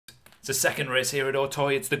the second race here at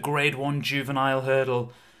Auteuil. It's the Grade 1 Juvenile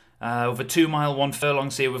Hurdle. Over 2 mile, 1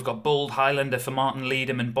 furlongs here. We've got Bold Highlander for Martin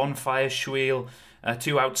Leadham and Bonfire Schweel.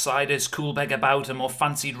 Two outsiders, Coolbeg About, a more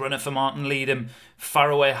fancied runner for Martin Leadham.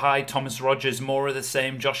 Faraway High, Thomas Rogers, more of the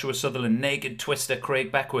same, Joshua Sutherland, Naked Twister,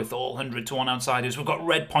 Craig Beckwith, all 100 to 1 outsiders. We've got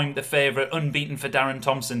Red Point, the favourite, unbeaten for Darren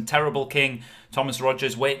Thompson, Terrible King, Thomas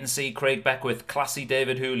Rogers, Wait and See, Craig Beckwith, Classy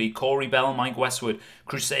David Hooley, Corey Bell, Mike Westwood,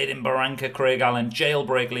 Crusading Barranca, Craig Allen,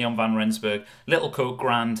 Jailbreak, Leon Van Rensburg, Little Coke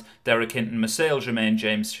Grand, Derek Hinton, Marseille Germain,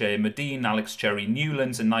 James Shea, Medine, Alex Cherry,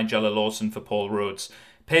 Newlands and Nigella Lawson for Paul Rhodes.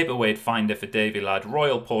 Paperweight Finder for Davy Ladd,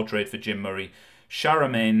 Royal Portrait for Jim Murray,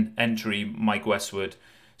 Charlemagne Entry, Mike Westwood,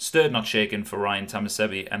 Stirred Not Shaken for Ryan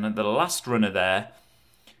Tamasebi, and then the last runner there,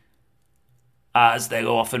 as they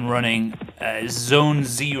go off and running, Zone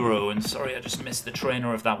Zero. And sorry, I just missed the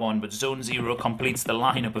trainer of that one, but Zone Zero completes the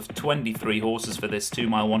lineup of 23 horses for this 2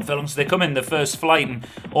 mile 1 furlong. So they come in the first flight, and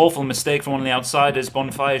awful mistake from one of the outsiders,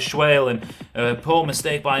 Bonfire Schweel, and poor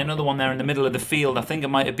mistake by another one there in the middle of the field. I think it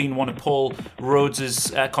might have been one of Paul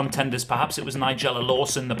Rhodes's contenders. Perhaps it was Nigella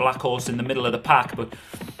Lawson, the black horse in the middle of the pack. But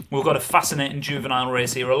we've got a fascinating juvenile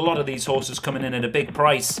race here. A lot of these horses coming in at a big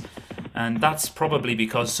price. And that's probably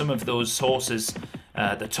because some of those horses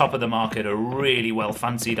at the top of the market are really well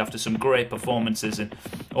fancied after some great performances. And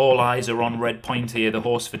all eyes are on Red Point here, the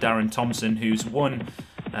horse for Darren Thompson, who's won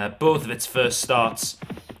both of its first starts.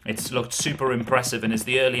 It's looked super impressive and is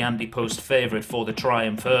the early anti-post favourite for the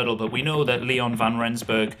Triumph Hurdle. But we know that Leon Van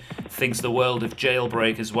Rensburg thinks the world of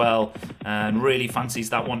Jailbreak as well and really fancies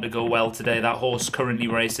that one to go well today. That horse currently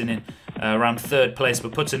racing in around 3rd place,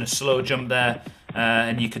 but puts in a slow jump there.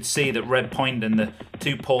 And you could see that Red Point and the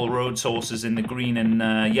two Paul Rhodes horses in the green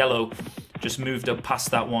and yellow just moved up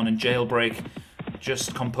past that one, and Jailbreak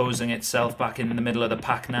just composing itself back in the middle of the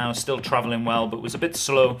pack now, still travelling well, but was a bit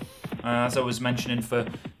slow. As I was mentioning for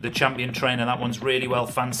the champion trainer, that one's really well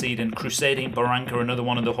fancied, and Crusading Barranca, another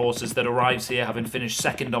one of the horses that arrives here, having finished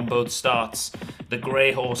 2nd on both starts. The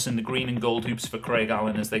grey horse in the green and gold hoops for Craig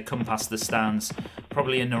Allen as they come past the stands,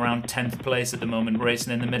 probably in around 10th place at the moment,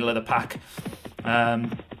 racing in the middle of the pack.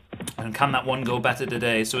 And can that one go better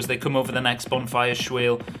today? So as they come over the next, Bonfire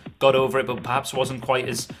Schweel got over it, but perhaps wasn't quite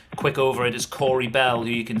as quick over it as Corey Bell, who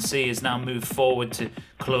you can see has now moved forward to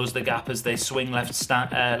close the gap as they swing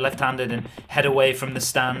left-handed and head away from the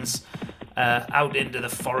stands out into the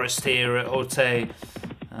forest here at Auteuil.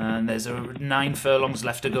 And there's 9 furlongs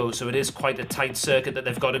left to go, so it is quite a tight circuit that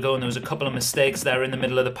they've got to go, and there was a couple of mistakes there in the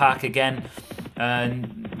middle of the pack again.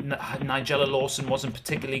 Nigella Lawson wasn't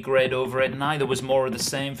particularly great over it, neither was more of the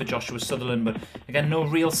same for Joshua Sutherland, but again, no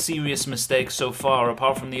real serious mistakes so far,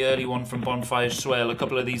 apart from the early one from Bonfire Schweel. A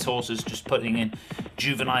couple of these horses just putting in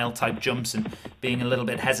juvenile type jumps and being a little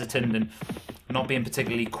bit hesitant and not being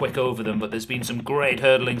particularly quick over them, but there's been some great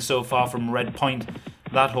hurdling so far from Red Point.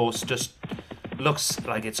 That horse just looks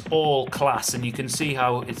like it's all class, and you can see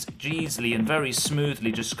how it's easily and very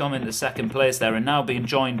smoothly just come into 2nd place there, and now being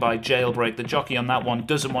joined by Jailbreak. The jockey on that one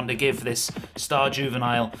doesn't want to give this star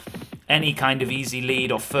juvenile any kind of easy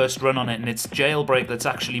lead or first run on it, and it's Jailbreak that's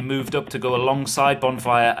actually moved up to go alongside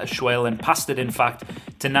Bonfire Schweel and past it, in fact,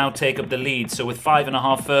 to now take up the lead. So with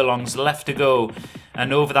 5.5 furlongs left to go,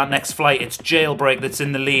 and over that next flight, it's Jailbreak that's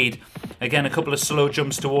in the lead. Again, a couple of slow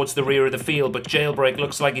jumps towards the rear of the field, but Jailbreak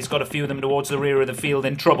looks like he's got a few of them towards the rear of the field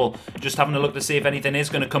in trouble. Just having a look to see if anything is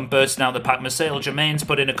going to come bursting out the pack. Marseille Germain's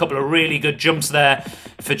put in a couple of really good jumps there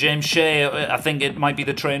for James Shea. I think it might be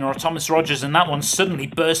the trainer or Thomas Rogers, and that one's suddenly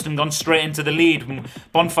burst and gone straight into the lead.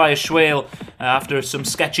 Bonfire Schweel, after some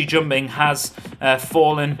sketchy jumping, has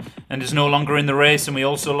fallen and is no longer in the race, and we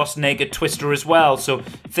also lost Naked Twister as well. So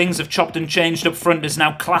things have chopped and changed up front. Is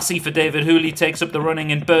now Classy for David Hooley, takes up the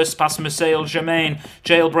running and bursts past Marseille Germain.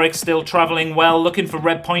 Jailbreak still travelling well, looking for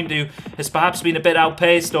Red Point, who has perhaps been a bit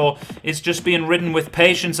outpaced or is just being ridden with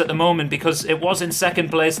patience at the moment, because it was in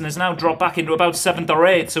 2nd place and has now dropped back into about 7th or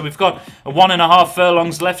 8th. So we've got 1.5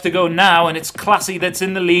 furlongs left to go now, and it's Classy that's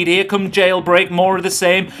in the lead. Here come Jailbreak, more of the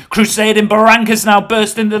same. Crusading Barranca's now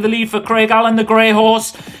burst into the lead for Craig Allen, the grey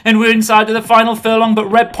horse, and we're inside of the final furlong, but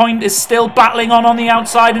Red Point is still battling on the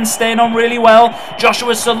outside and staying on really well.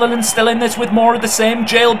 Joshua Sutherland still in this with more of the same.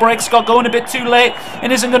 Jailbreak's got going a bit too late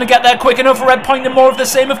and isn't going to get there quick enough. Red Point and more of the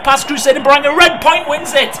same have passed Crusading Barranca. Red Point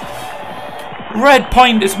wins it! Red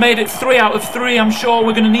Point has made it 3 out of 3. I'm sure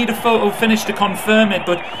we're going to need a photo finish to confirm it,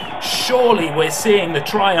 but surely we're seeing the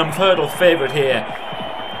Triumph Hurdle favourite here.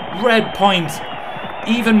 Red Point,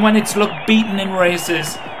 even when it's looked beaten in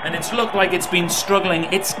races and it's looked like it's been struggling,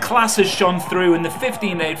 its class has shone through, and the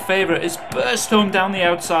 15-8 favourite has burst home down the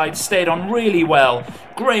outside, stayed on really well.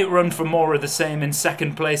 Great run for more of the same in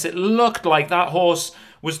 2nd place. It looked like that horse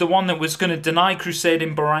was the one that was going to deny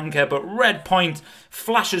Crusading Barranca, but Red Point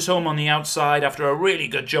flashes home on the outside after a really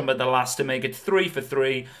good jump at the last to make it 3 for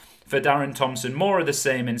 3 for Darren Thompson. More of the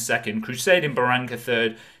same in second, Crusading Barranca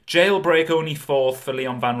third, Jailbreak only fourth for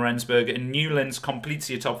Leon van Rensburg, and Newlands completes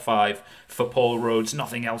your top 5 for Paul Rhodes.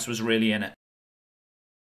 Nothing else was really in it.